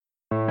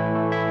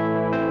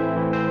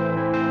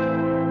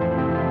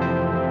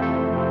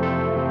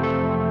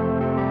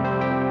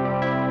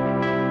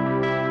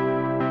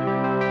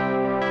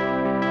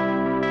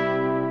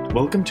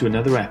Welcome to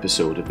another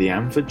episode of the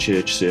Amford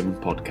Church Sermon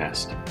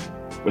Podcast.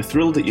 We're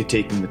thrilled that you're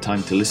taking the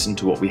time to listen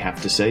to what we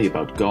have to say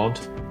about God,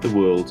 the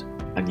world,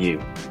 and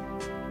you.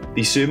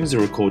 These sermons are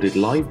recorded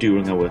live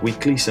during our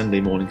weekly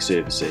Sunday morning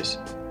services.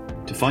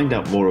 To find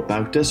out more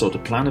about us or to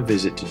plan a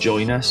visit to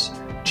join us,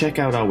 check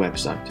out our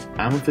website,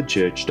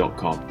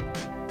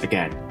 amfordchurch.com.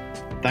 Again,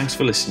 thanks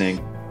for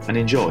listening and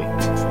enjoy.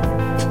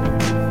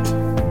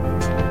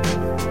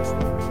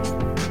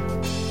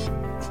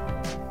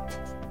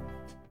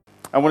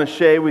 I want to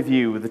share with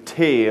you the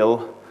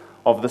tale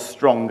of the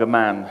Stronger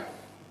Man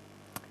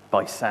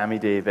by Sammy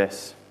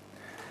Davis.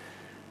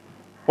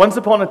 Once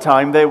upon a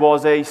time, there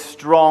was a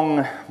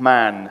strong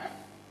man.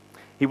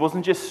 He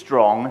wasn't just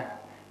strong,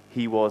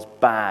 he was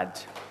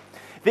bad.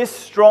 This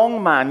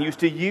strong man used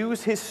to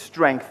use his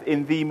strength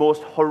in the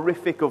most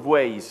horrific of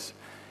ways.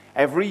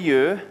 Every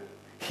year,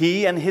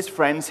 he and his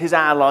friends, his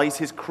allies,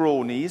 his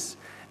cronies,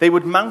 they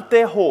would mount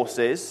their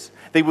horses,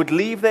 they would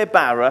leave their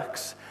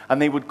barracks,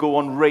 and they would go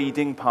on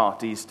raiding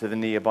parties to the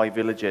nearby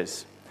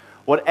villages.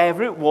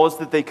 Whatever it was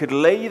that they could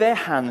lay their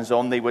hands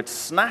on, they would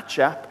snatch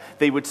up,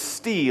 they would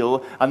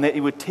steal, and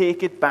they would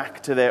take it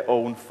back to their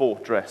own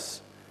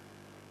fortress.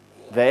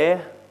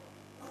 There,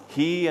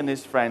 he and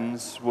his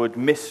friends would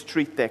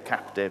mistreat their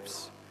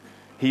captives.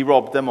 He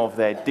robbed them of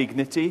their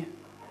dignity.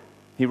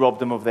 He robbed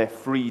them of their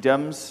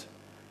freedoms.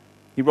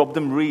 He robbed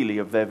them really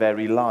of their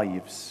very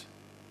lives.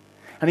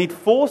 And he'd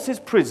force his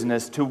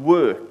prisoners to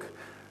work,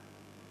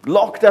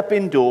 locked up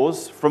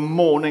indoors from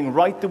morning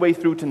right the way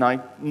through to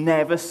night,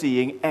 never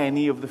seeing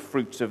any of the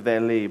fruits of their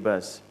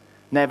labors,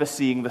 never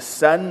seeing the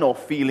sun or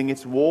feeling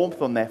its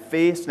warmth on their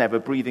face, never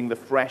breathing the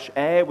fresh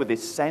air with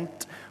its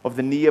scent of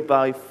the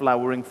nearby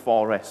flowering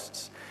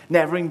forests,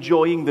 never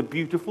enjoying the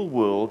beautiful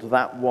world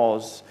that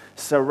was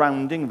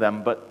surrounding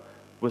them but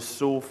was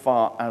so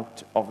far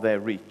out of their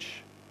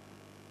reach.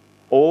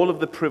 All of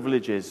the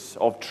privileges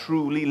of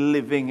truly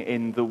living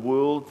in the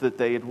world that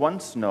they had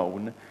once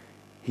known,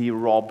 he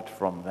robbed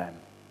from them.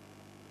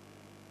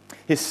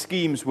 His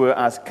schemes were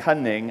as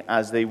cunning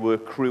as they were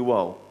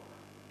cruel.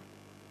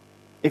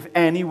 If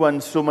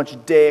anyone so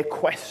much dare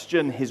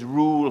question his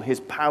rule, his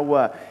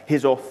power,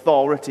 his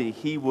authority,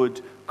 he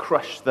would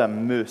crush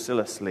them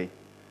mercilessly.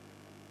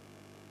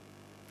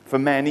 For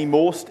many,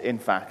 most in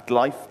fact,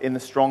 life in the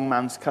strong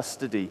man's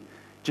custody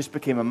just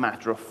became a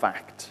matter of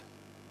fact.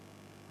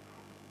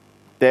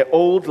 Their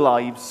old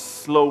lives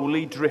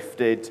slowly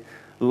drifted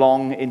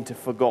long into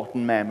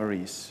forgotten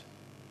memories.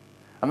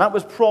 And that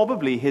was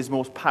probably his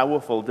most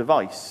powerful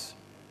device,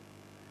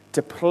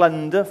 to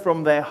plunder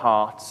from their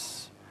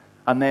hearts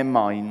and their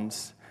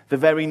minds the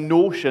very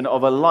notion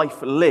of a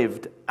life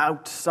lived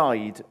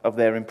outside of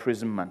their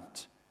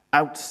imprisonment,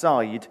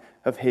 outside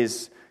of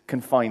his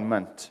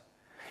confinement.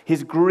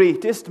 His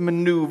greatest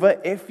maneuver,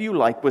 if you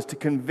like, was to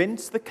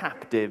convince the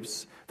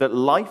captives that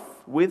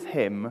life with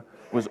him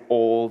was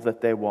all that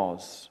there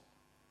was.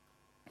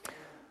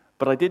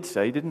 But I did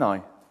say, didn't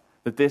I,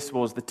 that this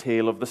was the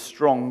tale of the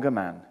stronger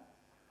man.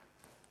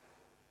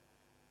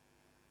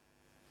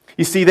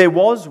 You see, there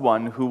was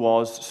one who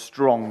was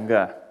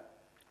stronger.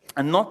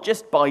 And not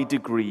just by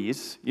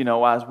degrees,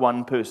 as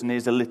one person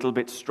is a little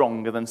bit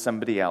stronger than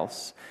somebody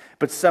else,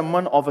 but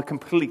someone of a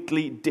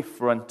completely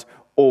different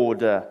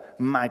order,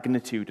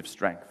 magnitude of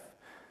strength.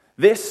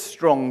 This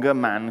stronger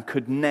man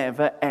could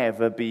never,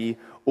 ever be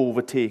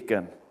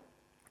overtaken.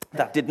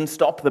 That didn't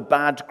stop the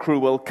bad,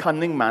 cruel,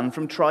 cunning man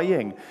from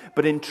trying.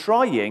 But in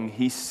trying,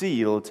 he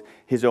sealed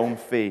his own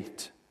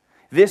fate.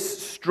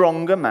 This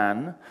stronger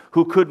man,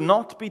 who could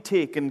not be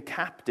taken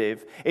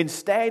captive,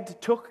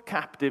 instead took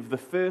captive the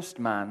first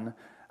man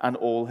and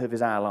all of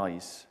his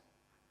allies.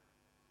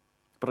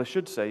 But I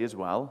should say as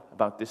well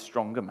about this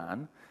stronger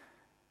man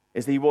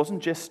is that he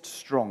wasn't just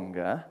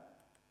stronger,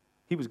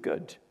 he was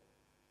good.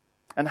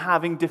 And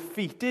having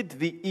defeated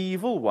the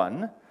evil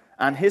one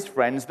and his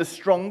friends, the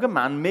stronger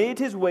man made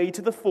his way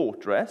to the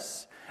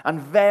fortress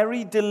and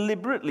very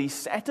deliberately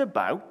set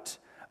about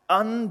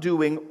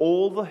undoing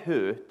all the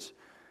hurt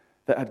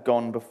that had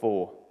gone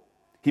before.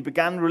 He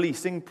began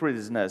releasing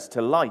prisoners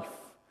to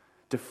life,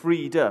 to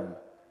freedom,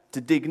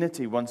 to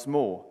dignity once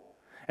more.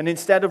 And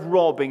instead of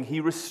robbing, he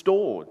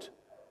restored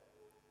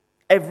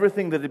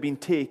everything that had been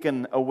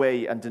taken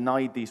away and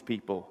denied these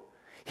people.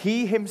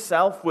 He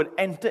himself would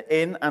enter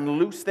in and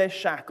loose their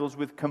shackles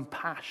with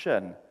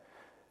compassion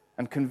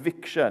and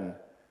conviction.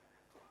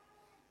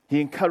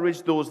 He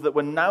encouraged those that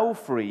were now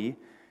free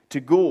to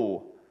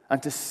go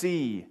and to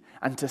see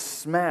and to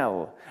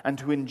smell and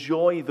to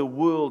enjoy the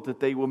world that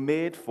they were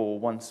made for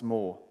once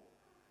more.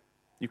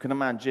 You can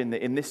imagine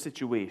that in this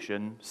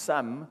situation,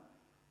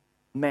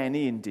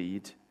 many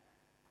indeed,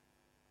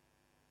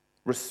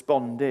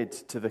 responded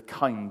to the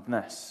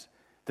kindness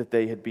that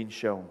they had been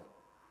shown.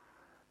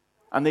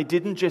 And they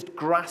didn't just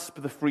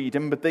grasp the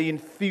freedom, but they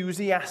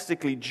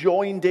enthusiastically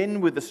joined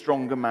in with the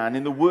stronger man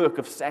in the work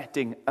of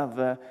setting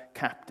other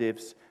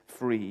captives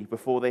free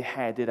before they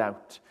headed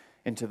out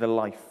into the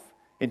life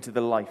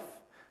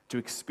to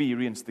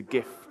experience the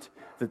gift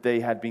that they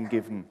had been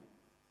given.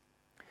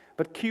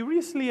 But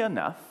curiously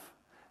enough,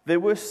 there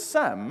were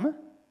some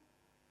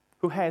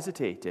who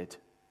hesitated.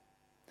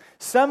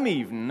 Some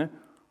even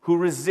who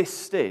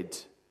resisted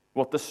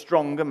what the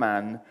stronger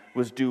man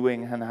was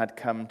doing and had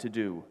come to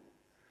do.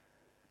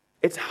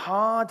 It's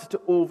hard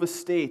to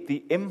overstate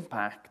the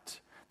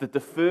impact that the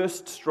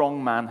first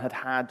strong man had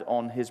had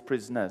on his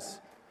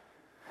prisoners.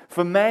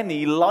 For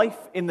many,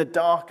 life in the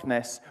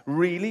darkness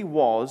really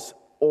was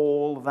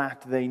all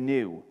that they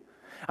knew.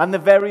 And the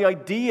very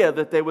idea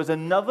that there was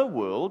another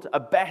world, a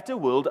better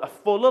world, a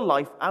fuller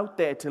life out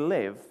there to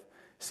live,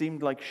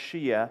 seemed like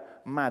sheer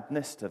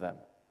madness to them.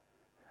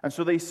 And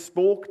so they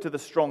spoke to the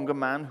stronger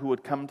man who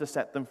had come to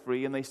set them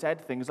free, and they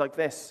said things like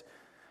this: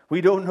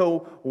 "We don't know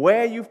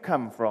where you've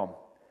come from,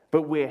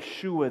 but we're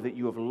sure that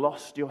you have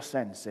lost your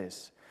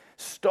senses.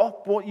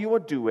 Stop what you are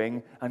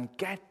doing and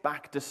get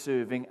back to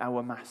serving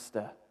our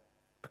master."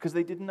 Because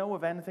they didn't know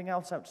of anything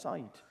else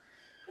outside.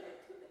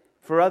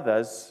 For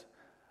others,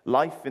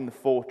 life in the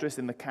fortress,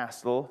 in the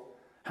castle,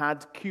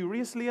 had,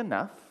 curiously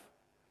enough,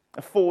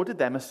 afforded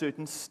them a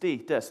certain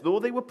status. Though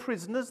they were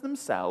prisoners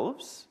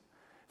themselves,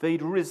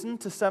 they'd risen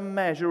to some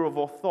measure of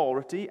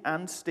authority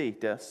and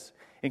status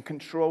in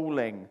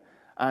controlling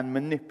and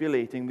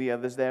manipulating the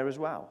others there as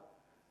well.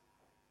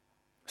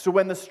 So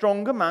when the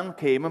stronger man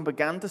came and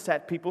began to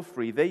set people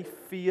free, they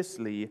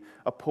fiercely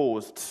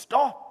opposed.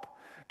 "Stop!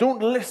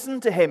 Don't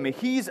listen to him.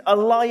 He's a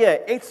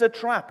liar. It's a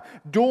trap.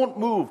 Don't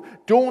move.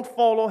 Don't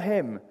follow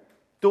him.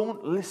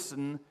 Don't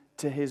listen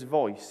to his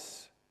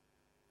voice."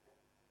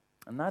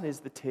 And that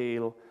is the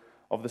tale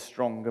of the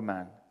stronger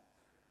man.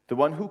 The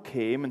one who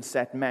came and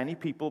set many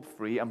people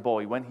free, and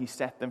boy, when he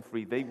set them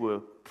free, they were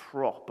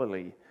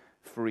properly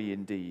free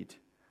indeed.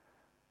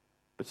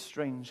 But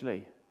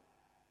strangely,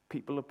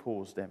 people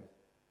opposed him.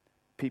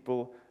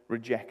 People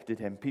rejected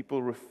him.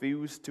 People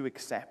refused to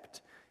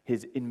accept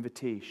his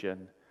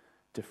invitation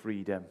to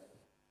freedom.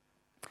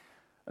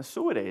 And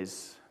so it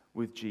is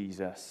with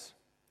Jesus.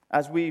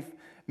 As we've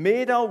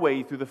made our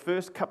way through the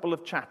first couple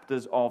of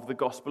chapters of the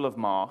Gospel of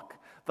Mark,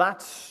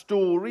 that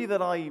story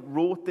that I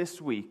wrote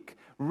this week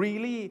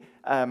really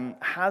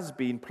has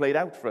been played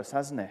out for us,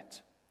 hasn't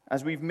it?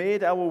 As we've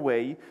made our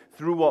way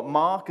through what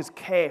Mark has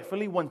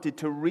carefully wanted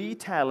to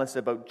retell us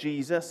about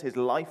Jesus, his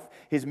life,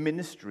 his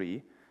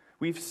ministry,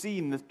 we've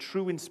seen the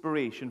true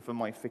inspiration for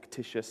my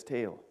fictitious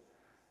tale.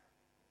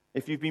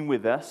 If you've been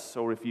with us,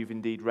 or if you've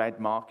indeed read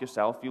Mark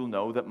yourself, you'll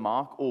know that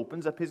Mark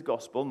opens up his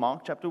gospel,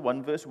 Mark chapter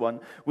 1, verse 1,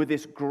 with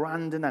this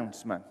grand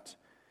announcement.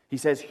 He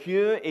says,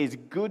 "Here is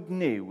good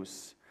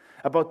news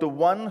about the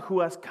one who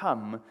has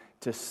come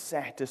to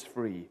set us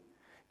free.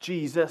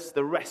 Jesus,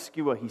 the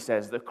rescuer," he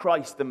says, "the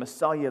Christ, the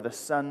Messiah, the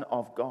Son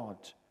of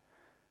God."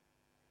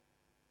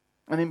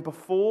 And then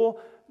before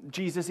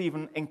Jesus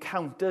even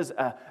encounters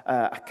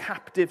a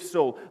captive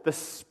soul, the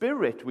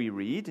Spirit, we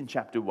read in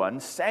chapter 1,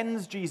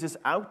 sends Jesus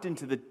out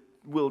into the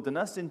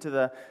wilderness, into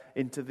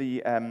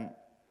the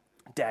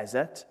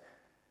desert,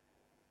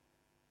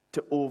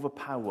 to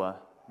overpower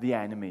the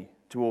enemy,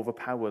 to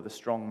overpower the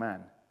strong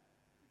man.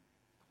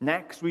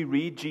 Next, we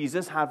read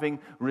Jesus having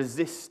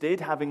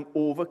resisted, having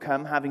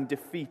overcome, having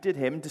defeated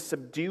him,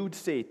 subdued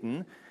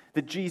Satan,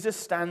 that Jesus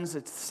stands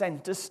at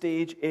center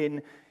stage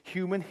in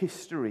human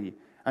history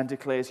and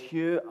declares,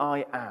 "Here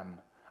I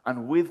am,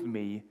 and with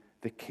me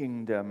the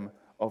kingdom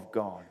of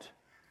God."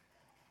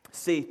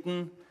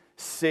 Satan,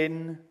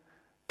 sin,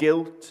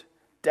 guilt,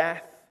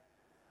 death,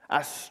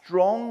 as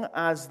strong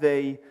as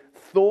they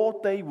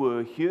thought they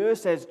were, here,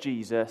 says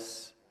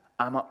Jesus,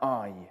 am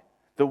I,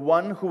 the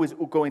one who is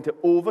going to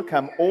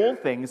overcome all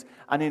things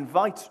and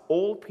invites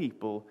all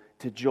people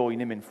to join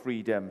him in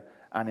freedom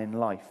and in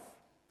life.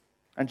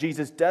 And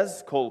Jesus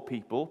does call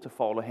people to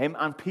follow him,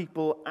 and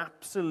people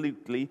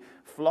absolutely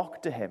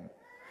flock to him.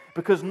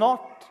 Because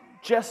not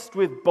just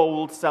with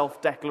bold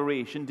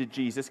self-declaration did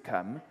Jesus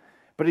come,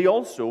 but he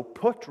also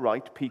put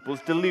right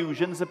people's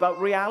delusions about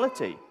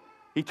reality.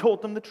 He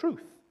taught them the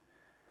truth.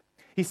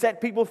 He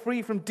set people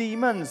free from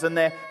demons and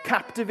their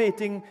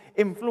captivating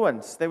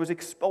influence. There was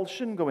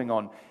expulsion going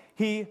on.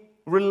 He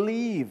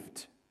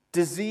relieved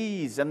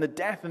disease and the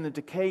death and the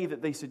decay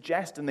that they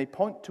suggest and they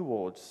point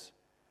towards.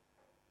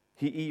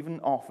 He even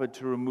offered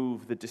to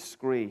remove the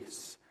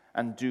disgrace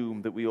and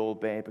doom that we all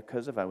bear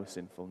because of our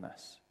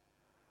sinfulness.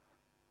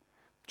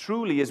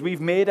 Truly, as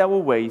we've made our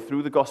way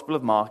through the Gospel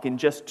of Mark in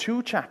just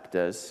 2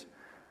 chapters,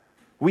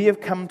 we have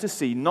come to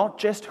see not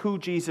just who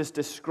Jesus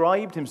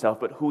described himself,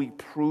 but who he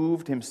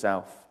proved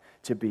himself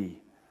to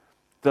be.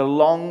 The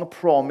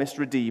long-promised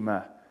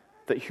Redeemer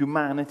that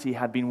humanity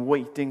had been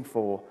waiting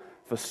for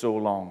so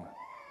long.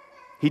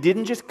 He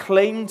didn't just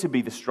claim to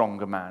be the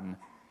stronger man,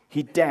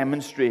 he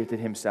demonstrated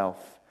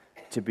himself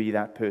to be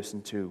that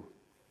person too.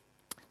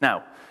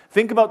 Now,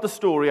 think about the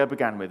story I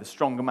began with, the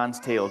stronger man's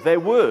tale. There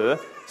were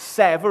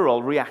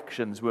several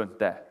reactions, weren't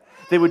there?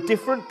 There were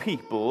different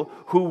people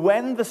who,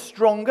 when the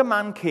stronger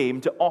man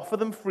came to offer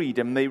them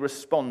freedom, they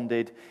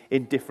responded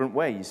in different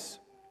ways.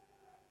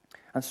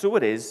 And so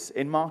it is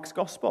in Mark's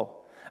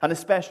gospel, and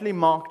especially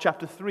Mark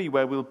chapter 3,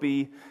 where we'll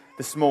be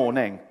this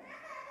morning.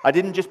 I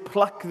didn't just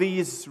pluck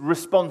these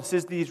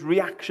responses, these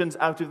reactions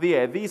out of the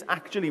air. These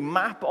actually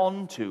map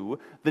onto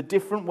the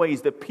different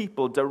ways that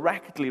people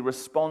directly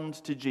respond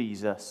to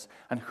Jesus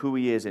and who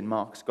he is in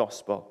Mark's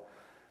gospel.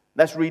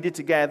 Let's read it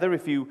together.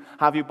 If you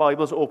have your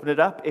Bibles, open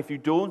it up. If you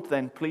don't,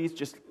 then please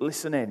just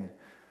listen in.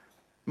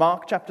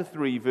 Mark chapter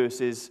 3,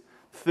 verses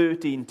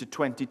 13 to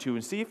 22,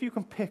 and see if you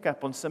can pick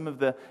up on some of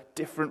the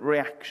different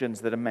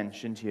reactions that are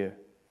mentioned here.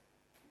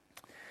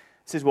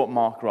 This is what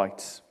Mark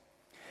writes.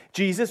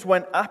 Jesus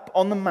went up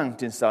on the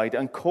mountainside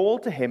and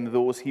called to him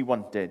those he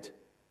wanted,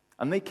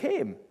 and they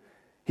came.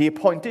 He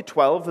appointed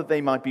 12 that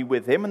they might be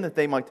with him and that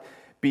they might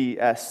be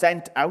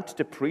sent out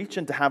to preach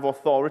and to have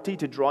authority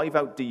to drive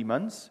out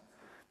demons.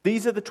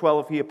 These are the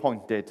 12 he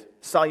appointed: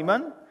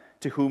 Simon,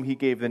 to whom he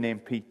gave the name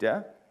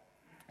Peter;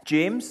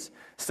 James,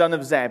 son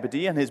of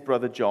Zebedee, and his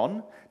brother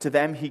John. To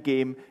them he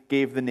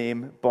gave the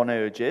name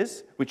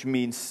Boanerges, which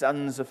means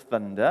sons of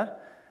thunder.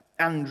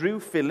 Andrew,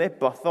 Philip,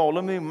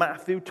 Bartholomew,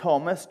 Matthew,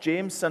 Thomas,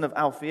 James, son of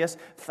Alphaeus,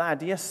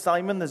 Thaddeus,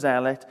 Simon the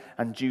Zealot,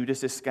 and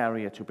Judas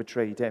Iscariot, who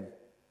betrayed him.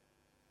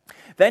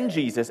 Then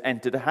Jesus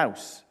entered a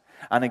house,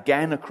 and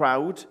again a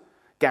crowd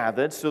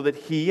gathered, so that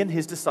he and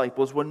his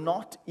disciples were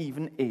not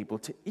even able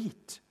to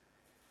eat.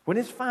 When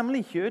his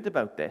family heard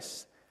about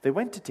this, they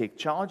went to take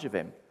charge of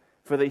him,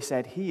 for they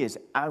said, "He is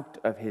out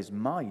of his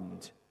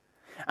mind."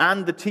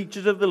 And the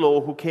teachers of the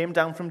law who came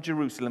down from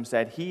Jerusalem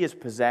said, "He is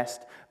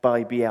possessed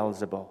by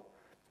Beelzebul,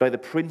 by the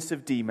prince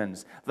of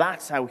demons.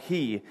 That's how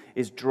he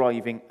is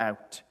driving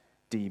out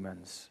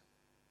demons."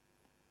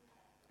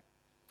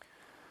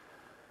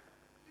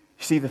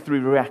 You see the three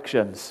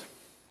reactions,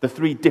 the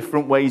three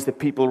different ways that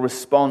people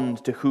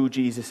respond to who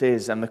Jesus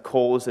is and the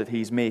calls that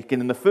he's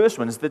making. And the first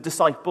one is the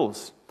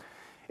disciples.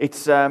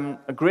 It's a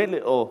great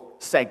little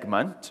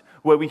segment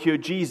where we hear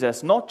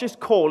Jesus not just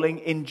calling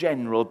in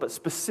general, but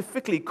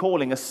specifically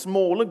calling a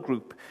smaller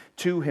group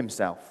to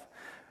himself.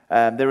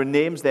 There are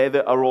names there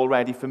that are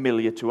already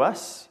familiar to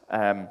us.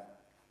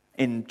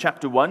 In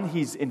chapter 1,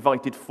 he's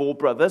invited 4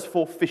 brothers,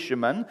 4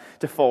 fishermen,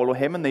 to follow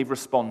him, and they've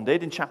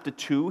responded. In chapter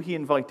 2, he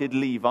invited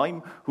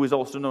Levi, who is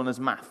also known as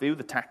Matthew,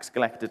 the tax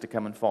collector, to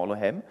come and follow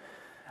him.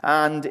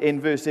 And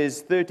in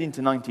verses 13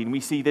 to 19,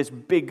 we see this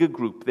bigger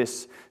group,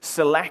 this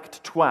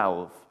select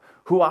 12,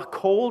 who are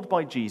called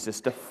by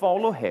Jesus to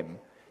follow him,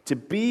 to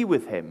be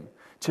with him,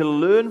 to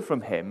learn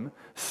from him,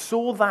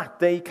 so that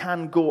they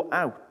can go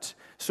out,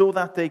 so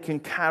that they can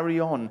carry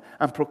on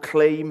and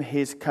proclaim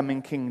his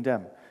coming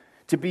kingdom,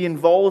 to be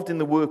involved in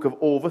the work of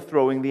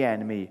overthrowing the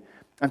enemy,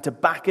 and to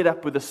back it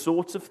up with the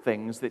sorts of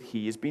things that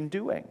he has been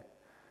doing.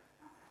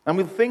 And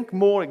we'll think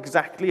more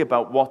exactly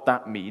about what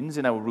that means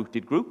in our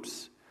rooted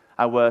groups,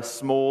 our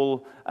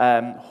small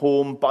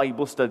home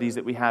Bible studies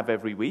that we have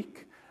every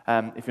week.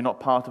 If you're not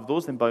part of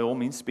those, then by all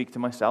means speak to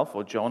myself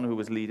or John, who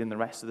was leading the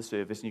rest of the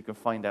service, and you can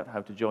find out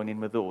how to join in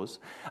with those,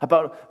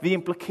 about the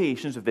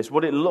implications of this,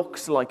 what it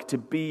looks like to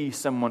be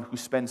someone who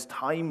spends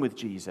time with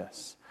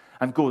Jesus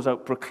and goes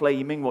out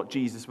proclaiming what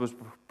Jesus was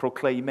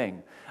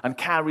proclaiming and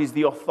carries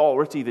the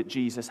authority that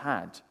Jesus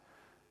had.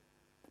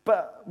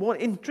 But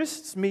what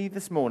interests me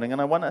this morning,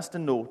 and I want us to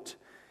note,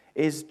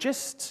 is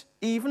just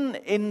even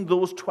in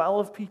those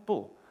 12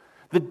 people,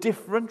 the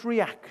different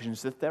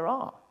reactions that there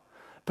are.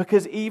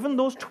 Because even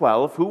those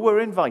 12 who were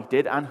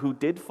invited and who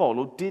did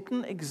follow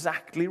didn't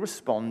exactly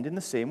respond in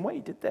the same way,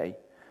 did they?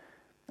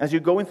 As you're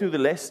going through the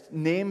list,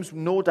 names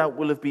no doubt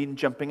will have been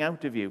jumping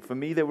out of you. For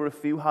me, there were a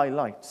few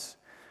highlights.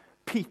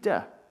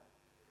 Peter,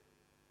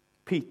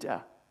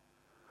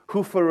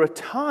 who for a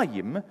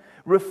time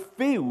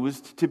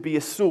refused to be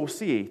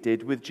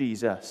associated with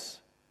Jesus.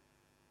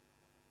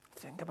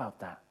 Think about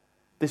that.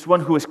 This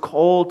one who is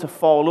called to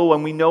follow,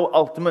 and we know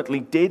ultimately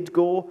did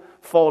go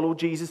follow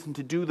Jesus and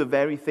to do the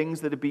very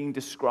things that are being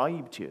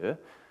described here.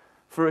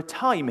 For a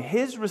time,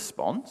 his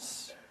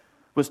response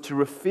was to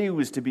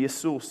refuse to be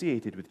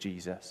associated with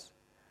Jesus.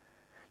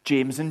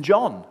 James and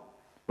John,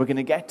 we're going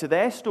to get to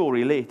their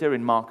story later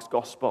in Mark's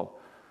gospel,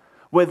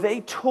 where they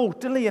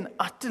totally and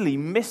utterly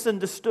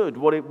misunderstood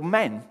what it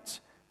meant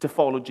to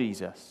follow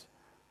Jesus,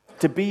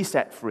 to be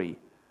set free.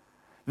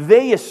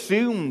 They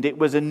assumed it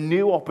was a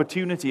new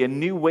opportunity, a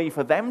new way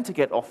for them to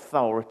get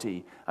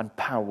authority and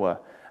power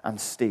and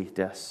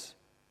status.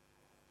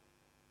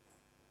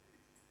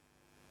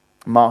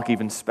 Mark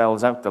even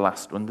spells out the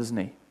last one, doesn't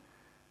he?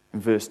 In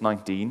verse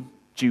 19,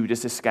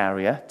 Judas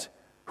Iscariot,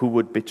 who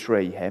would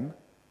betray him.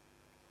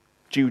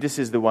 Judas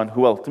is the one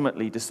who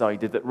ultimately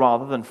decided that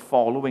rather than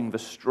following the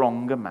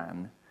stronger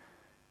man,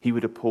 he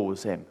would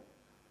oppose him,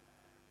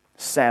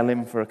 sell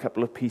him for a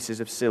couple of pieces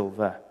of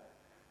silver,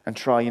 and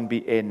try and be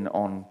in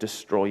on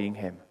destroying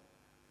him.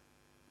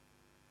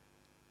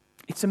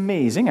 It's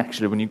amazing,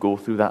 actually, when you go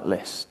through that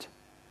list,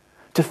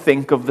 to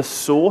think of the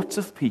sorts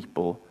of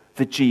people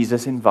that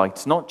Jesus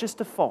invites, not just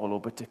to follow,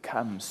 but to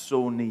come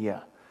so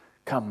near,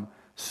 come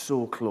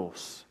so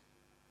close.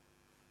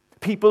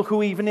 People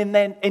who even in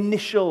their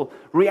initial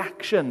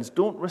reactions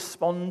don't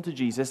respond to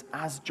Jesus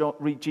as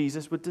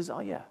Jesus would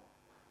desire.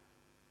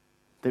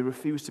 They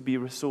refused to be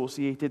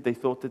associated. They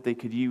thought that they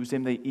could use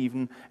him. They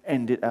even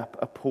ended up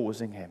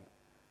opposing him.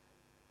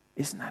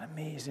 Isn't that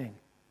amazing?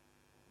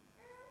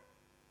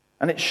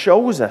 And it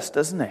shows us,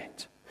 doesn't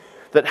it,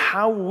 that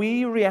how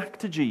we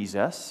react to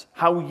Jesus,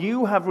 how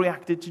you have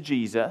reacted to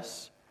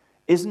Jesus,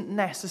 isn't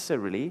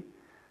necessarily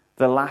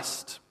the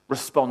last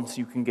response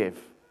you can give.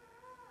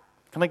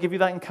 Can I give you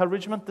that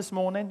encouragement this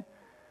morning?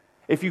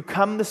 If you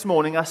come this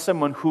morning as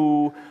someone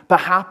who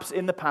perhaps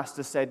in the past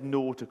has said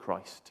no to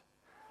Christ,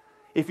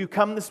 if you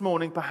come this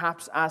morning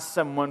perhaps as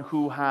someone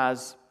who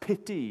has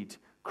pitied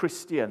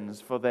Christians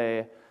for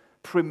their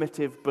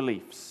primitive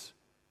beliefs,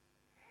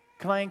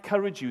 can I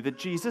encourage you that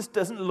Jesus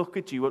doesn't look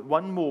at you at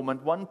one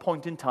moment, one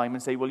point in time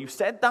and say, well, you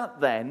said that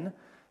then,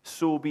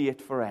 so be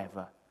it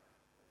forever.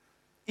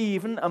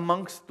 Even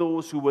amongst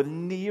those who were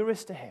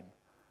nearest to him,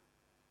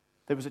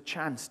 there was a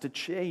chance to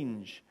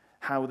change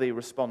how they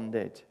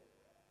responded.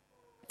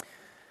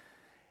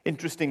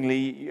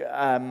 Interestingly,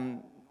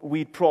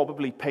 we'd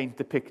probably paint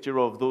the picture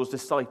of those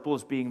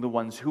disciples being the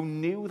ones who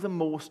knew the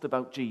most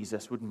about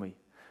Jesus, wouldn't we?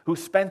 Who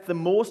spent the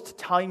most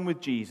time with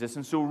Jesus,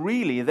 and so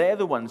really they're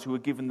the ones who were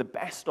given the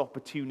best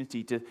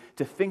opportunity to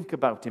think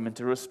about him and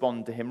to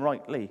respond to him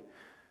rightly.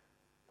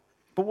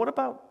 But what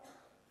about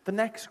the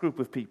next group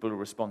of people who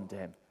respond to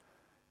him?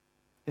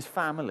 His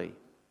family.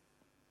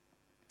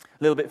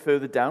 A little bit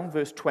further down,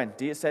 verse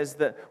 20, it says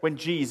that when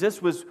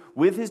Jesus was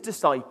with his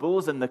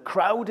disciples and the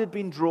crowd had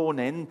been drawn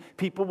in,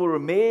 people were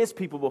amazed,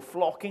 people were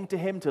flocking to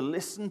him to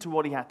listen to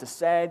what he had to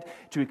say,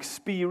 to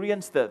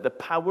experience the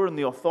power and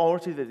the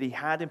authority that he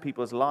had in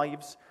people's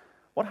lives.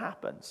 What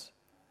happens?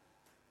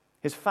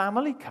 His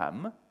family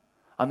come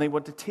and they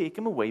want to take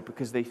him away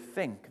because they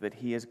think that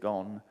he has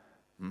gone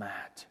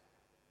mad.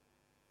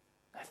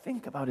 Now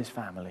think about his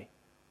family.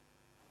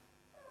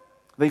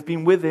 They've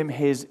been with him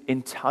his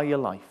entire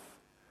life.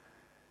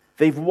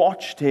 They've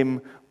watched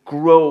him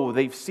grow.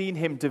 They've seen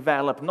him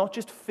develop, not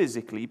just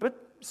physically, but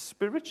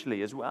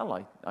spiritually as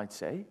well, I'd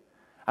say.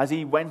 As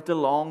he went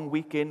along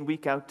week in,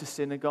 week out to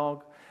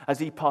synagogue, as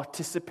he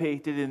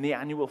participated in the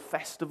annual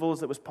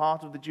festivals that was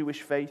part of the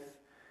Jewish faith.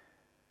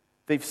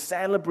 They've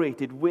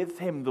celebrated with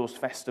him those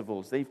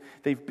festivals.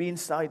 They've been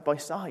side by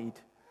side.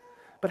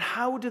 But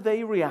how do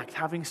they react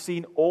having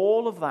seen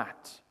all of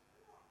that?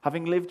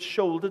 Having lived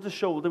shoulder to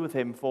shoulder with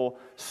him for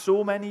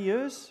so many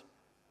years?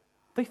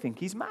 They think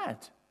he's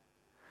mad.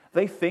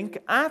 They think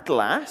at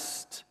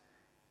last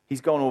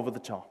he's gone over the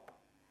top.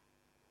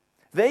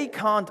 They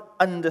can't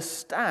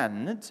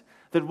understand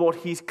that what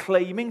he's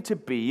claiming to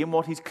be and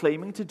what he's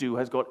claiming to do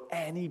has got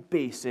any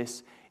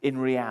basis in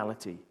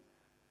reality.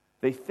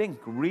 They think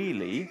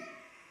really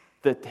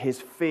that his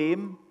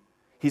fame,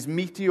 his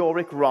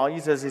meteoric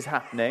rise as is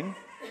happening,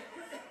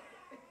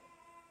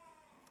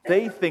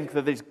 they think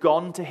that it's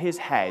gone to his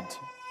head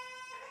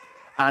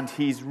and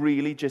he's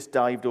really just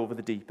dived over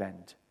the deep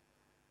end.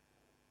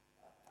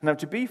 Now,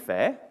 to be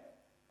fair,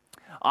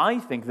 I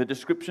think the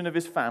description of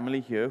his family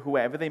here,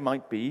 whoever they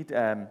might be,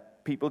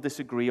 people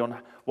disagree on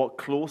what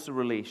closer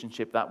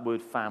relationship that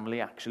word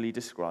family actually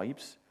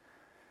describes.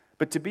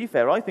 But to be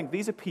fair, I think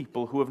these are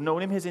people who have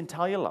known him his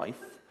entire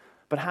life,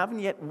 but haven't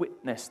yet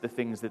witnessed the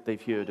things that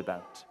they've heard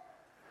about.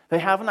 They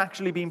haven't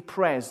actually been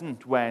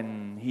present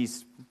when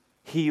he's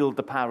healed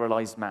the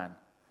paralyzed man.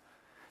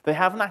 They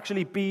haven't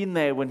actually been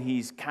there when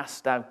he's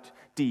cast out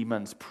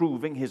demons,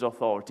 proving his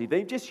authority.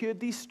 They've just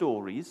heard these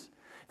stories.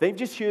 They've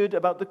just heard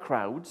about the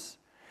crowds.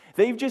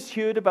 They've just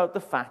heard about the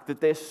fact that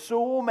there's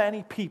so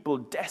many people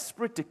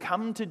desperate to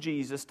come to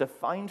Jesus to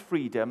find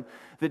freedom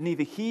that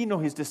neither he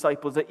nor his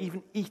disciples are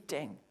even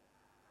eating.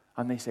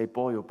 And they say,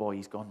 boy, oh boy,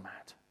 he's gone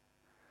mad.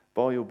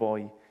 Boy, oh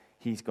boy,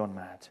 he's gone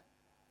mad.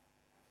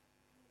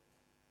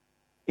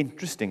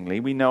 Interestingly,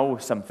 we know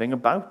something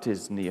about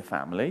his near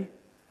family.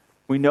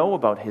 We know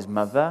about his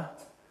mother.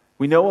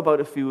 We know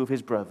about a few of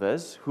his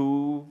brothers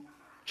who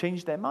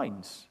changed their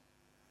minds,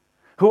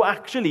 who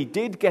actually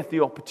did get the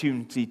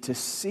opportunity to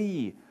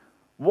see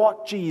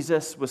what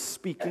Jesus was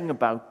speaking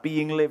about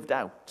being lived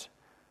out.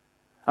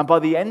 And by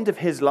the end of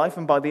his life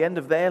and by the end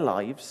of their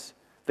lives,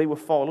 they were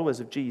followers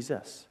of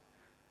Jesus.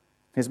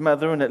 His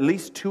mother and at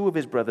least two of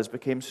his brothers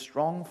became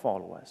strong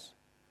followers.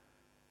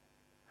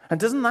 And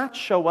doesn't that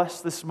show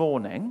us this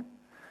morning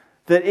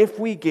that if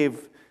we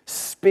give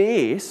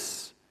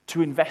space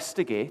to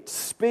investigate,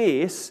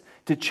 space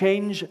to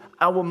change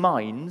our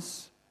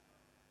minds,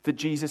 that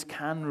Jesus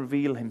can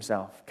reveal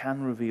himself,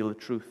 can reveal the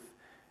truth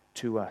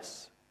to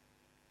us?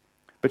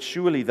 But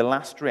surely the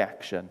last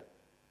reaction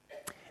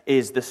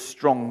is the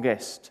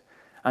strongest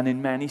and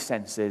in many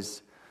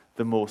senses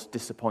the most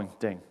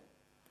disappointing.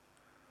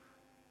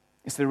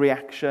 It's the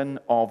reaction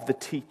of the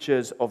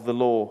teachers of the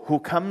law who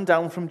come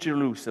down from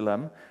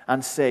Jerusalem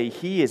and say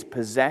he is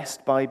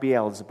possessed by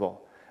Beelzebul,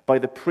 by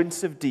the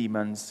prince of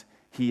demons,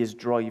 he is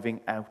driving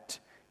out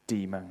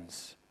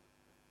demons.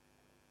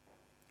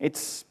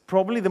 It's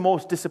probably the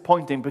most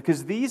disappointing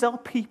because these are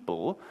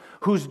people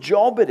whose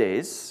job it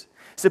is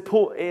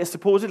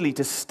supposedly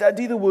to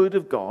study the Word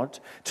of God,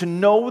 to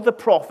know the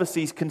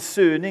prophecies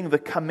concerning the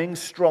coming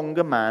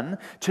stronger man,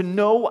 to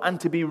know and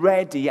to be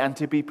ready and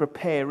to be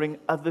preparing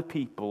other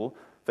people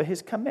for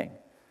his coming.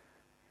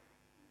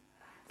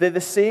 They're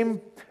the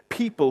same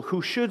people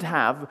who should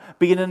have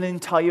been an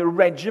entire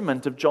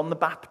regiment of John the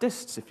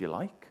Baptists, if you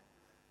like.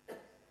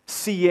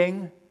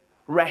 Seeing,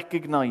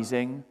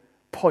 recognizing,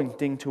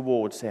 pointing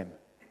towards him.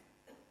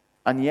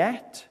 And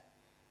yet,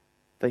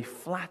 they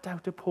flat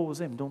out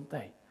oppose him, don't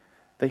they?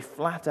 They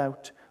flat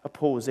out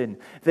oppose him.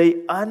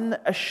 They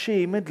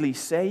unashamedly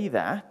say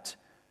that,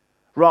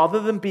 rather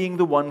than being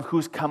the one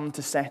who's come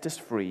to set us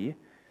free,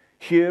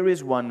 here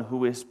is one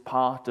who is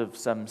part of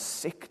some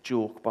sick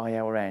joke by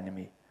our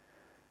enemy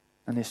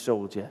and his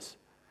soldiers.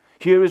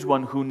 Here is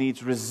one who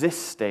needs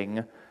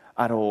resisting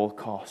at all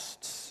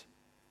costs.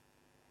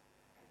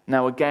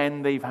 Now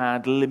again, they've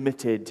had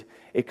limited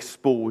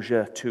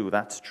exposure to,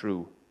 that's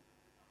true.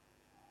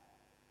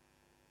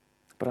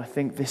 But I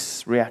think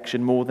this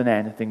reaction, more than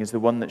anything, is the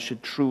one that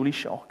should truly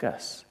shock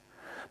us.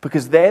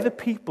 Because they're the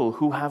people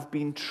who have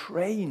been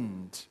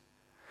trained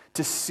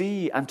to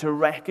see and to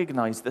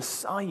recognize the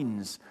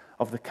signs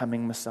of the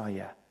coming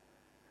Messiah.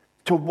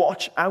 To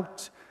watch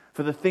out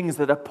for the things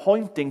that are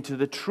pointing to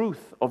the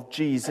truth of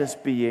Jesus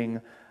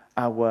being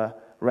our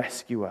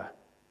rescuer.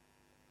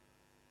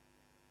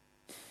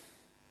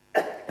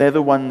 They're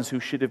the ones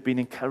who should have been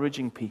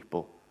encouraging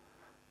people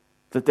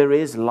that there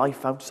is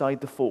life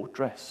outside the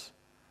fortress.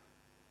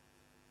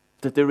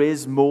 That there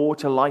is more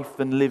to life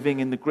than living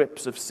in the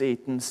grips of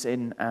Satan,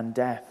 sin, and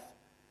death.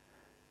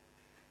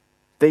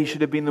 They should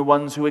have been the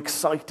ones who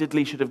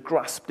excitedly should have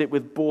grasped it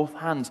with both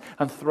hands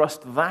and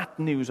thrust that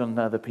news on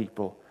other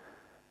people.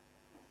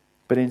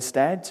 But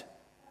instead,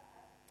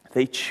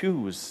 they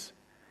choose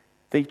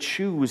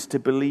to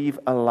believe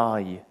a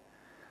lie.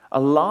 A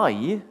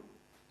lie,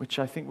 which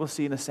I think we'll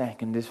see in a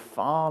second, is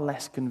far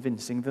less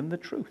convincing than the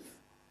truth.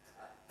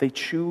 They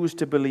choose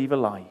to believe a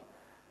lie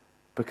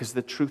because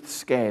the truth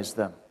scares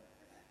them.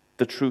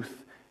 The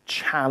truth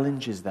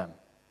challenges them.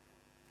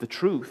 The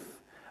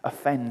truth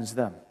offends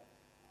them.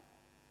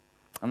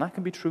 And that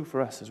can be true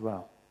for us as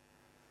well.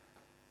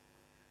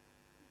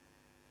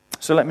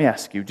 So let me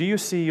ask you, do you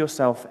see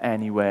yourself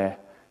anywhere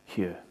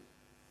here?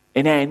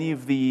 In any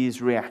of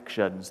these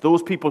reactions?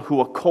 Those people who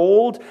are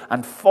called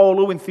and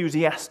follow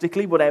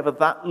enthusiastically, whatever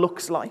that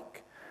looks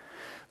like.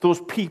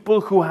 Those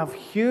people who have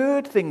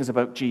heard things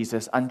about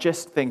Jesus and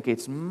just think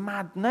it's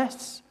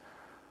madness.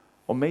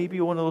 Or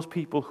maybe one of those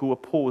people who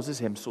opposes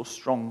him so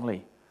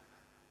strongly,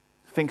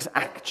 thinks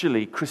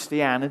actually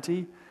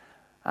Christianity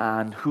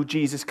and who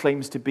Jesus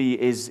claims to be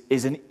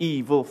is an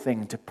evil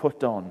thing to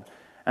put on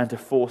and to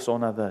force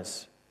on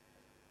others.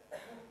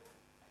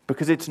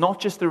 Because it's not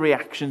just the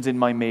reactions in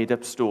my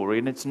made-up story,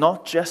 and it's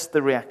not just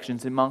the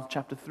reactions in Mark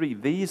chapter 3.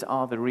 These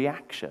are the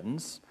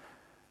reactions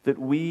that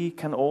we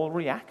can all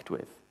react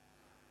with.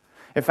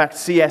 In fact,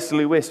 C.S.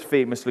 Lewis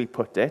famously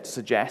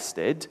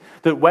suggested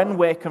that when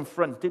we're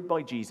confronted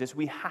by Jesus,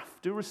 we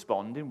have to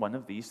respond in one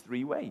of these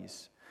three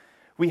ways.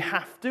 We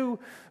have to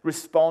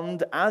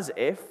respond as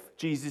if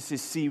Jesus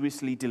is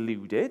seriously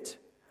deluded,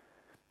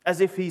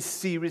 as if he's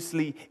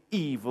seriously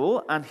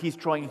evil and he's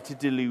trying to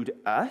delude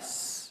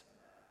us,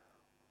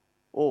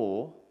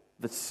 or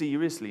that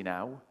seriously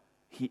now,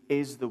 he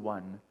is the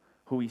one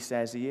who he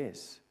says he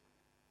is.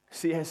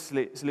 C.S.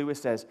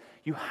 Lewis says,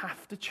 you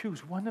have to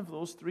choose one of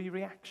those three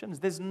reactions.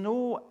 There's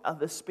no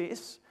other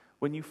space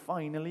when you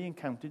finally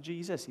encounter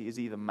Jesus. He is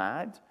either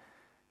mad,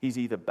 he's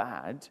either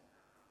bad,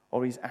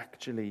 or he's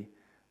actually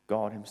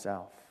God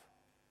himself.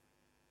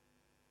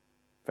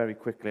 Very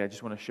quickly, I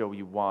just want to show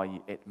you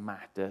why it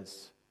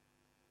matters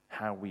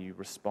how we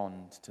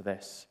respond to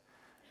this.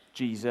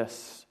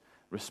 Jesus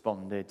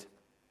responded.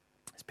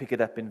 Let's pick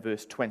it up in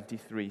verse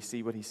 23.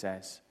 See what he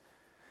says.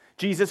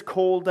 Jesus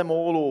called them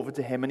all over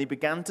to him, and he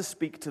began to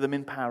speak to them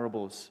in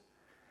parables.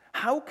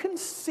 How can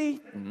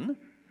Satan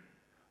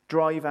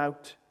drive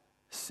out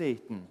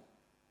Satan?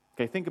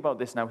 Okay, think about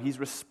this now. He's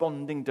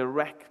responding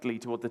directly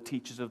to what the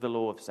teachers of the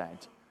law have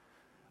said.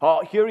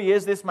 Oh, here he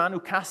is, this man who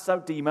casts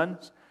out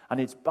demons, and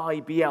it's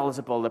by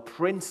Beelzebul, the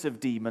prince of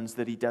demons,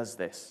 that he does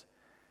this.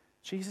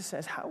 Jesus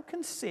says, how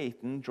can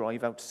Satan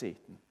drive out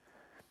Satan?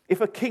 If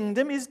a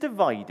kingdom is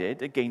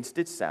divided against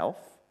itself,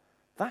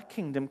 that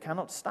kingdom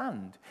cannot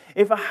stand.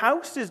 If a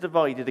house is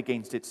divided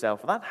against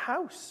itself, that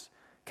house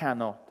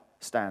cannot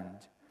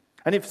stand.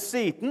 And if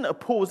Satan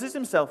opposes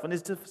himself and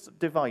is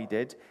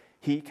divided,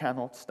 he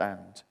cannot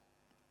stand.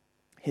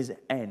 His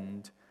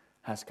end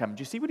has come.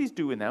 Do you see what he's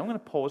doing now? I'm going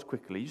to pause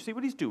quickly. You see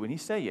what he's doing?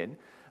 He's saying,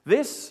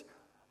 this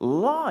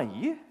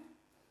lie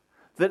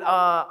that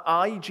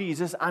I,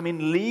 Jesus, I'm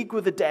in league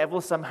with the devil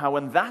somehow,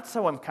 and that's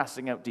how I'm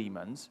casting out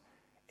demons,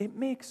 it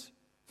makes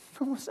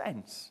no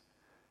sense.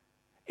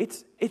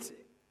 It's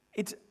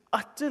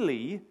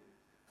utterly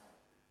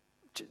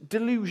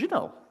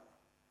delusional.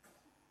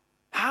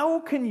 How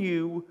can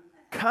you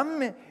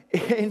come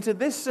into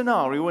this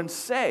scenario and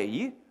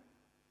say,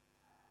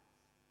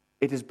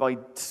 it is by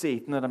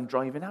Satan that I'm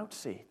driving out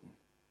Satan?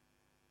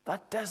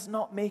 That does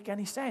not make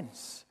any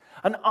sense.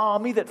 An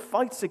army that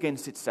fights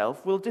against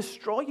itself will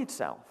destroy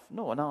itself.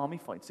 No, an army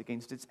fights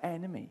against its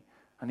enemy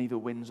and either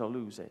wins or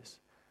loses.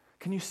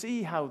 Can you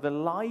see how the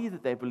lie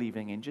that they're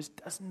believing in just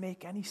doesn't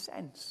make any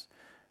sense?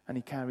 And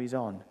he carries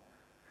on.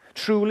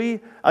 Truly,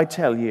 I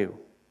tell you,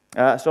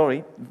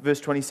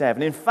 Verse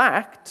 27. In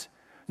fact,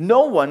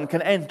 no one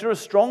can enter a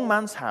strong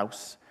man's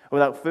house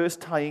without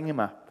first tying him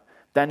up.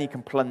 Then he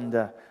can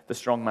plunder the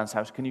strong man's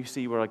house. Can you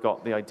see where I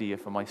got the idea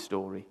for my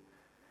story?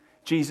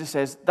 Jesus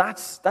says,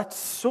 that's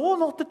so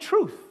not the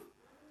truth.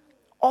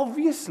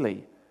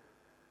 Obviously,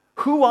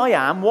 who I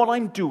am, what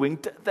I'm doing,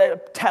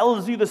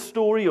 tells you the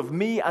story of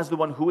me as the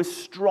one who is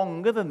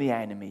stronger than the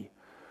enemy,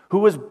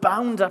 who has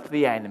bound up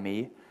the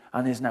enemy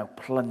and is now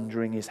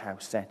plundering his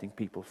house, setting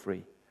people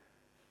free.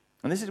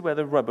 And this is where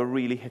the rubber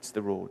really hits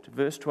the road.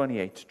 Verse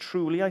 28,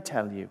 truly I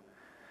tell you,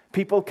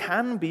 people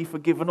can be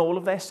forgiven all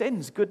of their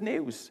sins. Good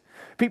news.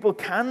 People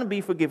can be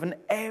forgiven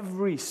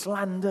every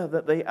slander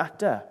that they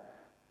utter.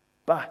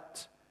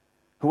 But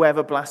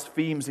whoever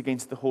blasphemes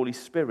against the Holy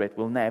Spirit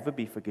will never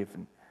be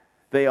forgiven.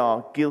 They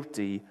are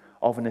guilty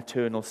of an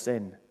eternal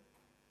sin.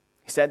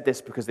 He said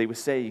this because they were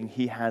saying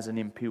he has an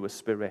impure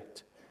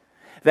spirit.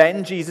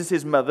 Then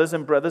Jesus' mothers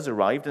and brothers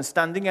arrived, and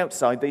standing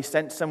outside, they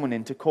sent someone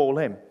in to call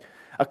him.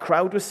 A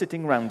crowd was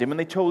sitting round him, and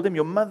they told him,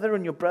 your mother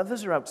and your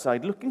brothers are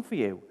outside looking for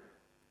you.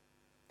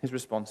 His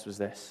response was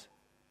this,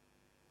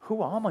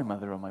 who are my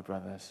mother and my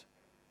brothers?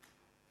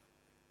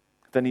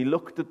 Then he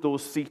looked at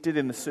those seated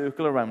in the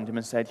circle around him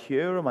and said,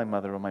 here are my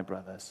mother and my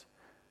brothers.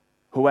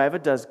 Whoever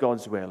does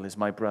God's will is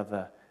my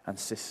brother and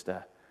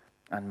sister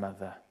and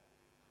mother.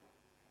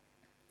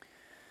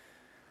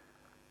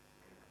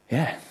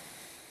 Yeah,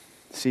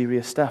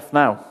 serious stuff.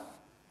 Now,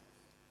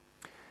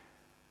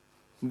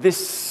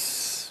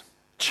 this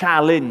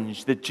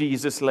challenge that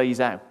Jesus lays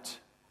out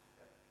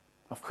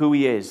of who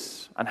he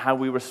is and how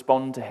we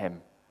respond to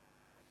him,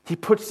 he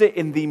puts it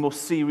in the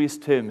most serious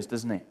terms,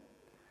 doesn't he?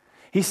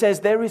 He says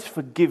there is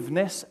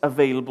forgiveness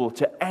available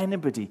to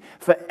anybody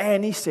for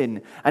any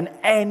sin and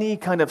any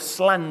kind of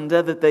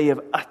slander that they have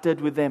uttered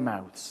with their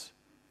mouths.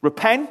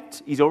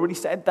 Repent, he's already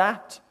said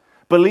that.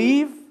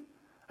 Believe,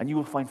 and you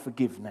will find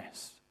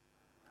forgiveness.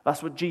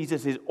 That's what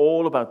Jesus is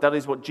all about. That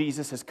is what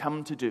Jesus has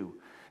come to do,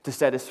 to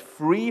set us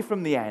free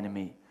from the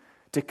enemy,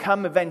 to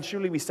come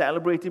eventually, we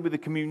celebrated with the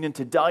communion,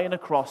 to die on a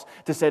cross,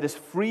 to set us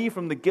free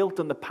from the guilt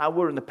and the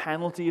power and the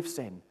penalty of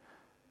sin.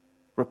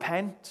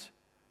 Repent,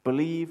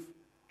 believe,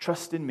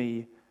 trust in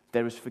me,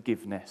 there is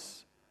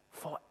forgiveness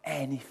for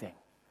anything.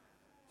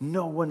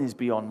 No one is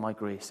beyond my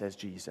grace, says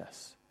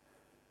Jesus.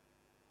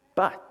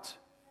 But,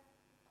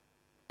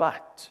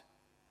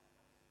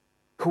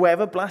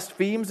 whoever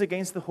blasphemes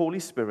against the Holy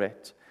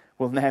Spirit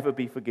will never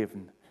be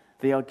forgiven.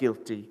 They are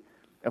guilty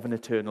of an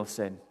eternal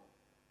sin.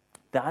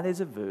 That is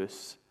a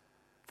verse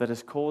that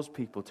has caused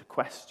people to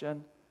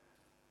question,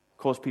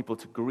 caused people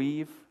to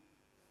grieve,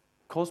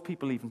 caused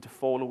people even to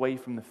fall away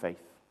from the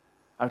faith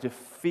out of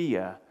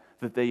fear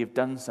that they have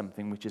done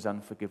something which is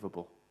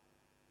unforgivable.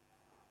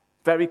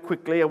 Very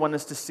quickly, I want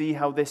us to see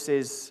how this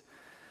is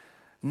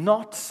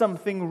not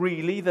something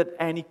really that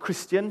any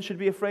Christian should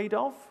be afraid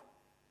of,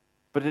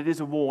 but it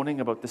is a warning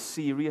about the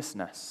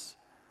seriousness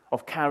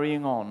of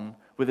carrying on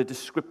with a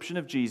description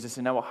of Jesus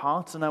in our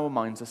hearts and our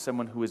minds as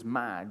someone who is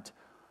mad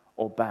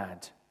or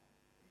bad.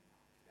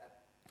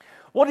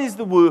 What is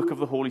the work of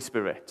the Holy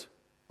Spirit?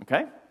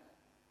 Okay?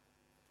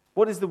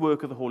 What is the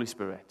work of the Holy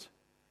Spirit?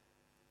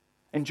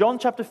 In John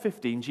chapter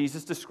 15,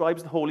 Jesus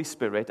describes the Holy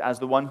Spirit as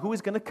the one who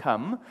is going to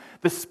come,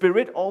 the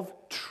Spirit of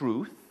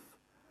truth,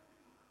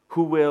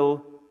 who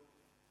will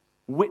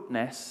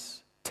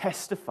witness,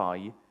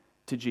 testify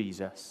to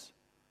Jesus.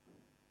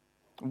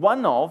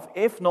 One of,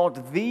 if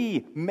not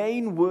the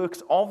main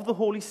works of the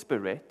Holy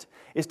Spirit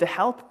is to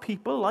help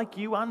people like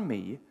you and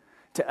me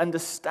to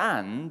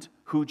understand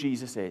who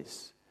Jesus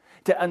is.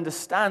 To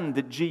understand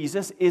that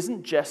Jesus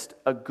isn't just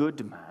a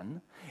good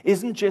man,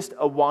 isn't just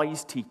a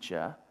wise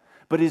teacher,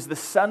 but is the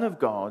Son of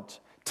God,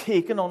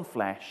 taken on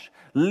flesh,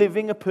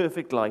 living a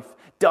perfect life,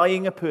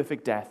 dying a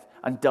perfect death,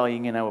 and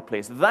dying in our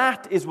place.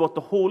 That is what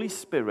the Holy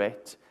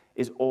Spirit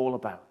is all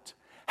about.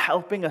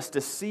 Helping us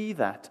to see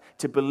that,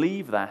 to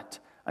believe that,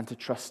 and to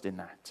trust in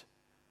that.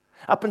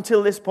 Up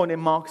until this point in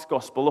Mark's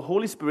Gospel, the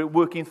Holy Spirit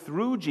working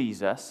through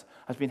Jesus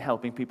has been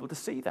helping people to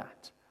see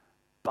that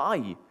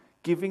by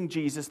giving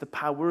Jesus the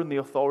power and the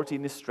authority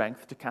and the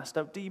strength to cast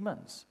out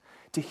demons,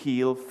 to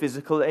heal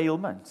physical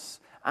ailments,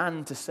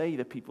 and to say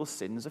that people's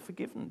sins are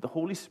forgiven. The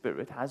Holy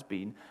Spirit has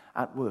been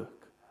at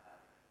work.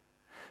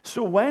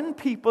 So when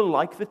people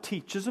like the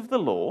teachers of the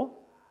law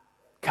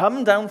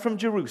come down from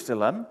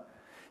Jerusalem,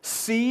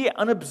 see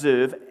and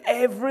observe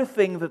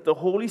everything that the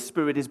Holy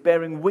Spirit is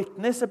bearing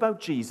witness about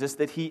Jesus,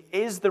 that he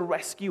is the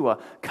rescuer,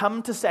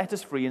 come to set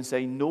us free and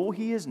say, no,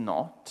 he is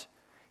not.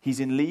 He's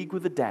in league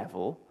with the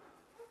devil.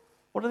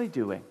 What are they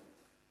doing?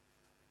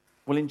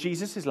 Well, in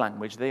Jesus'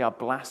 language, they are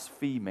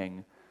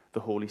blaspheming the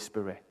Holy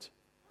Spirit.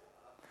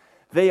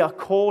 They are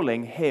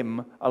calling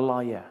him a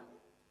liar.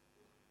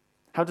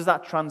 How does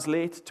that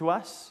translate to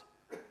us?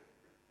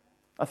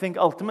 I think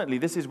ultimately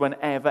this is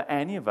whenever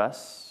any of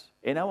us,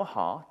 in our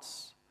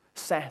hearts,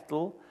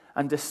 settle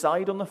and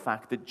decide on the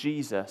fact that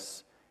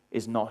Jesus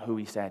is not who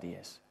he said he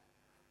is.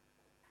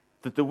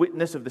 That the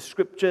witness of the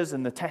Scriptures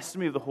and the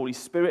testimony of the Holy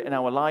Spirit in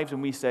our lives,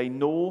 and we say,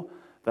 no,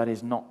 that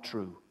is not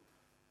true.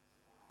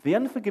 The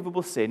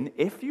unforgivable sin,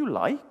 if you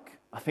like,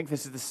 I think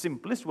this is the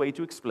simplest way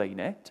to explain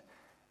it,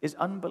 is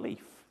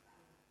unbelief.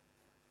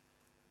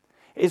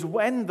 Is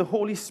when the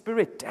Holy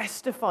Spirit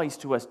testifies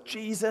to us,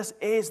 Jesus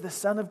is the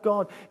Son of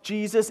God,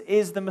 Jesus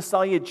is the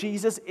Messiah,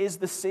 Jesus is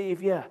the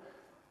Savior.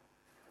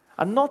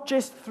 And not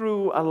just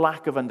through a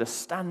lack of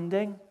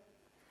understanding,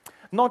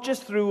 not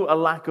just through a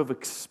lack of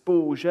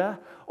exposure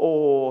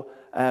or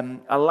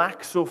a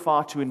lack so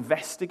far to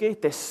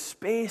investigate. There's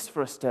space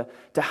for us to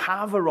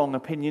have a wrong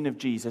opinion of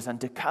Jesus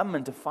and to come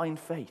and to find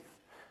faith.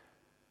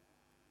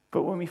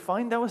 But when we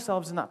find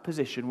ourselves in that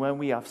position, when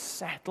we have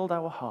settled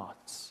our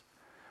hearts,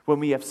 when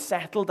we have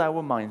settled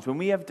our minds, when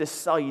we have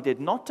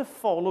decided not to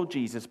follow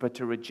Jesus but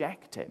to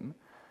reject him,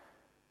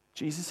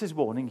 Jesus'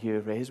 warning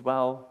here is,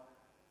 well,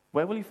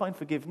 where will you find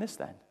forgiveness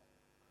then?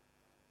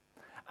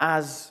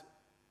 As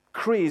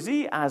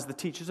crazy as the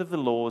teachers of the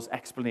law's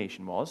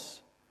explanation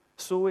was,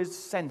 so is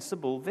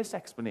sensible this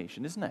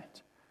explanation, isn't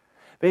it?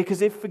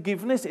 Because if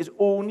forgiveness is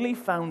only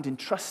found in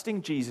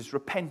trusting Jesus,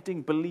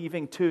 repenting,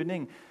 believing,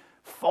 turning,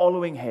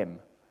 following him,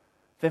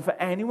 then for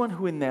anyone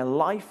who in their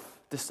life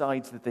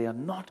decides that they are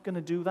not going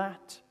to do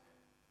that,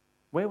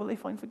 where will they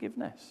find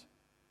forgiveness?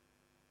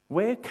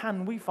 Where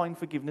can we find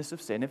forgiveness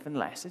of sin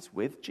unless it's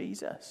with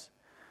Jesus?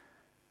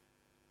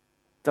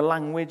 The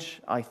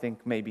language, I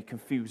think, maybe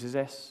confuses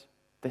us,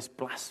 this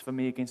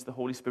blasphemy against the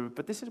Holy Spirit,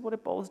 but this is what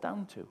it boils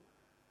down to.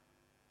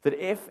 That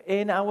if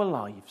in our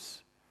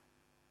lives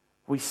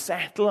we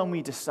settle and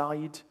we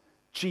decide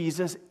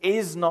Jesus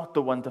is not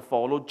the one to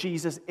follow,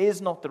 Jesus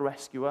is not the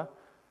rescuer,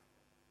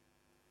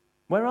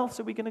 where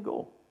else are we going to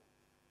go?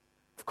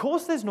 Of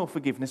course there's no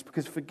forgiveness,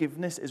 because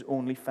forgiveness is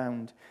only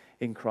found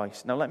in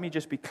Christ. Now let me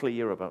just be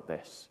clear about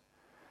this.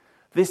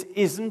 This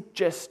isn't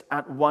just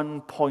at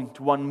one point,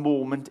 one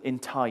moment in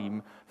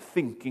time,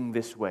 thinking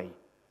this way.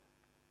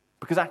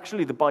 Because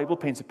actually the Bible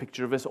paints a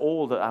picture of us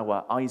all, that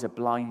our eyes are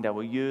blind,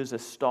 our ears are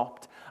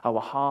stopped, our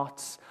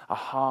hearts are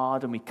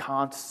hard, and we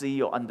can't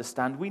see or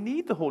understand. We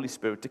need the Holy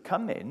Spirit to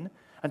come in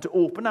and to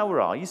open our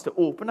eyes, to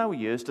open our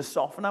ears, to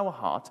soften our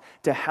hearts,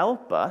 to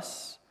help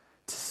us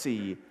to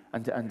see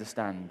and to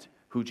understand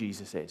who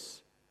Jesus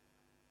is.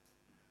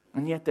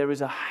 And yet there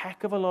is a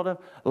heck of a lot of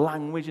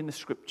language in the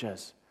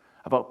Scriptures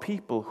about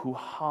people who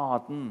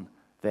harden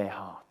their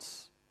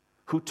hearts,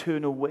 who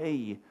turn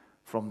away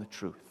from the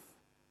truth,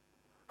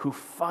 who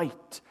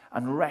fight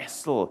and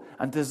wrestle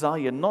and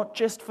desire not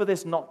just for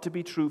this not to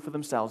be true for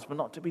themselves, but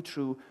not to be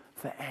true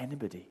for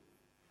anybody.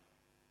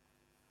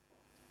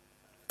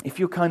 If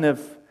you're kind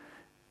of,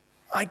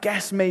 I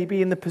guess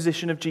maybe in the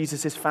position of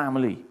Jesus'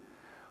 family,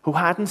 who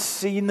hadn't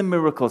seen the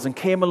miracles and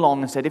came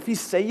along and said, if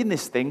he's saying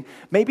this thing,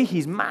 maybe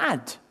he's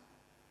mad.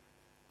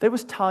 There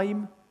was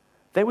time,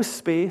 there was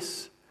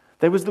space,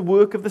 there was the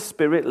work of the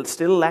Spirit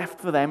still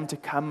left for them to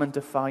come and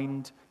to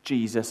find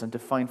Jesus and to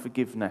find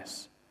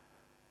forgiveness.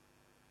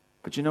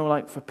 But you know,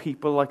 like for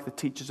people like the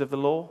teachers of the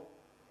law,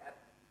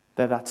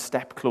 they're that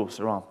step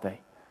closer, aren't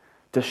they?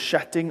 To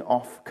shutting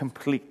off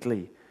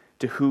completely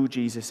to who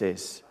Jesus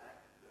is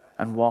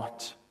and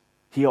what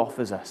he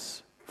offers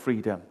us,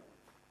 freedom.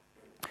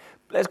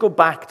 Let's go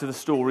back to the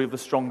story of the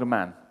stronger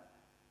man.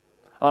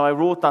 And I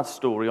wrote that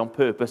story on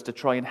purpose to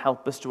try and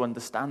help us to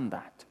understand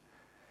that.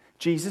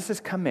 Jesus has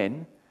come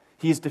in,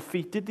 he has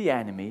defeated the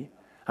enemy,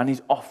 and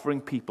he's offering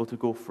people to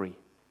go free.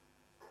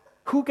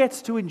 Who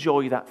gets to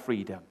enjoy that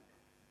freedom?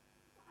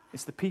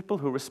 It's the people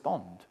who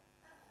respond.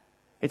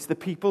 It's the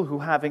people who,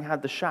 having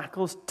had the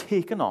shackles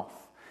taken off,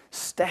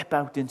 step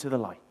out into the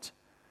light.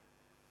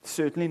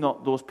 Certainly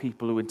not those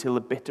people who, until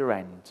the bitter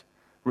end,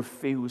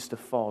 refuse to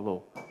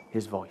follow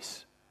his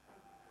voice.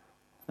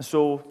 And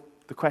so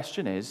the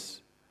question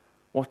is,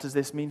 what does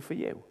this mean for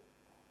you?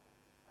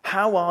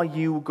 How are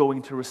you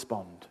going to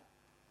respond?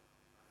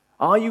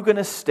 Are you going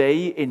to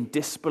stay in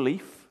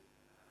disbelief?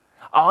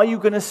 Are you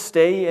going to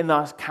stay in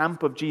that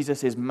camp of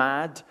Jesus is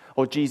mad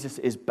or Jesus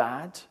is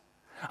bad?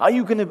 Are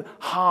you going to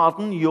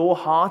harden your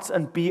hearts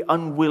and be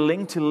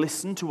unwilling to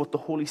listen to what the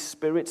Holy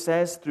Spirit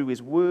says through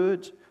his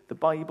word, the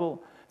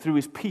Bible, through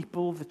his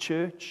people, the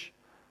church,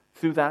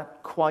 through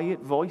that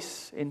quiet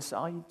voice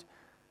inside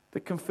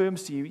that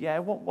confirms to you, yeah,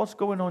 what's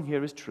going on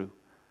here is true.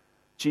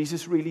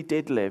 Jesus really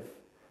did live.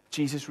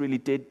 Jesus really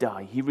did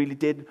die. He really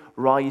did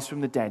rise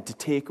from the dead to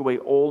take away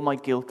all my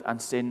guilt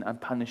and sin and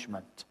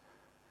punishment.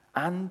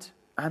 And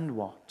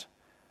what?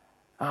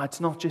 It's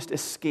not just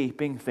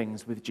escaping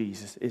things with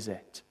Jesus, is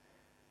it?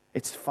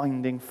 It's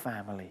finding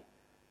family.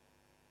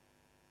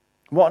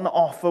 What an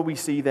offer we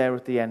see there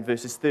at the end,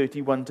 verses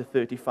 31 to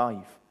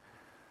 35.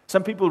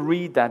 Some people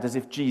read that as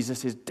if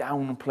Jesus is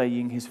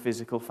downplaying his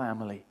physical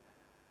family.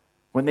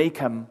 When they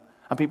come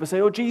and people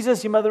say, oh,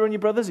 Jesus, your mother and your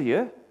brothers are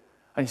here.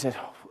 And he says,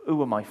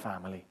 who are my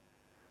family?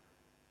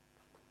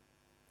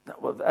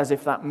 As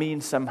if that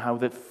means somehow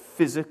that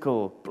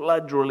physical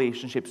blood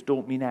relationships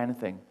don't mean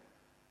anything.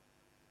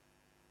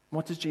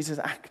 What does Jesus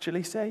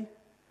actually say?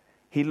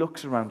 He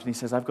looks around and he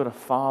says, I've got a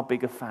far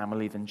bigger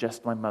family than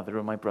just my mother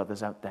and my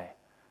brothers out there.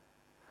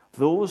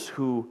 Those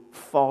who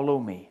follow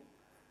me,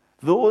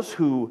 those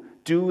who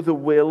do the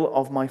will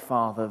of my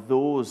Father,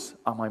 those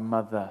are my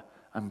mother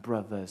and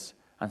brothers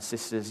and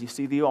sisters. You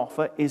see, the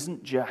offer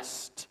isn't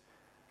just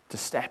to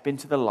step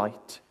into the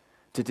light,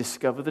 to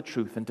discover the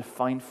truth and to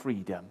find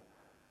freedom.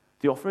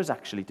 The offer is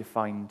actually to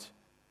find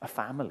a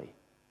family,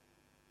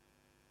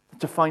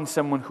 to find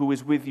someone who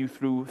is with you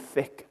through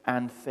thick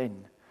and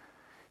thin,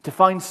 to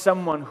find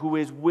someone who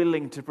is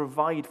willing to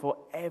provide for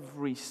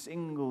every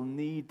single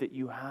need that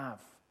you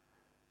have,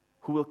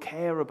 who will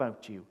care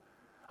about you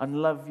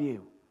and love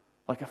you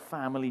like a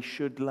family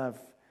should love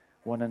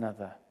one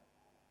another.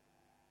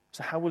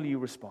 So how will you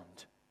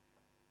respond?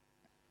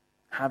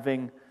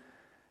 Having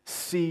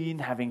seen,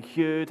 having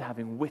heard,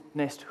 having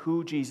witnessed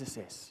who Jesus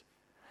is,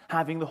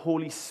 having the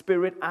Holy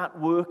Spirit at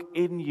work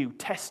in you,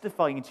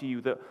 testifying to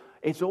you that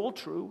it's all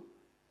true.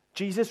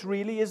 Jesus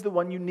really is the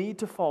one you need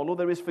to follow.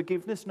 There is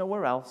forgiveness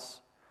nowhere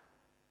else.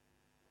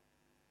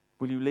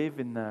 Will you live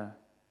in the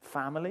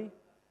family,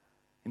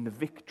 in the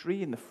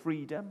victory, in the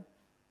freedom?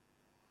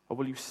 Or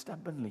will you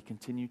stubbornly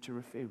continue to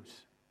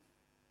refuse?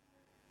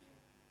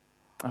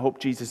 I hope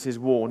Jesus'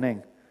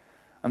 warning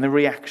and the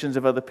reactions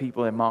of other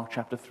people in Mark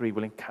chapter 3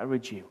 will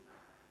encourage you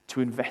to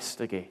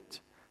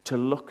investigate, to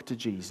look to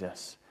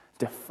Jesus,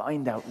 to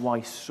find out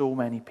why so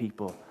many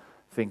people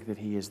think that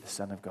he is the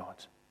Son of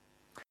God.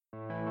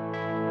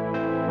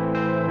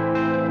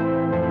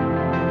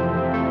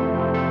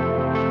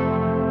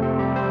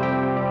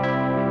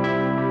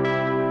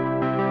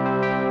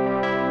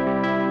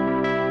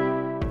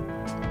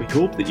 We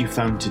hope that you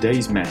found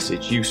today's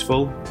message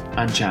useful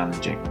and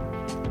challenging,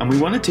 and we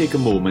want to take a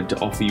moment to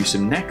offer you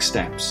some next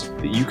steps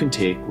that you can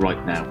take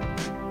right now.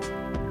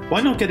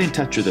 Why not get in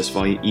touch with us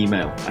via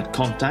email at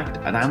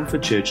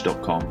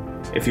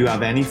contact@amfordchurch.com if you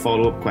have any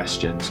follow-up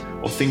questions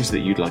or things that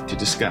you'd like to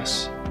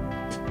discuss.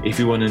 If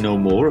you want to know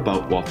more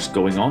about what's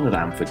going on at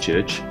Amford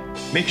Church,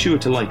 make sure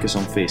to like us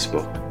on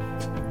Facebook.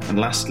 And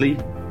lastly,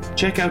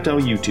 check out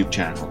our YouTube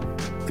channel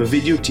for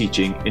video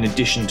teaching in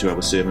addition to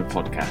our sermon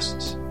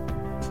podcasts.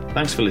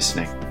 Thanks for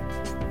listening.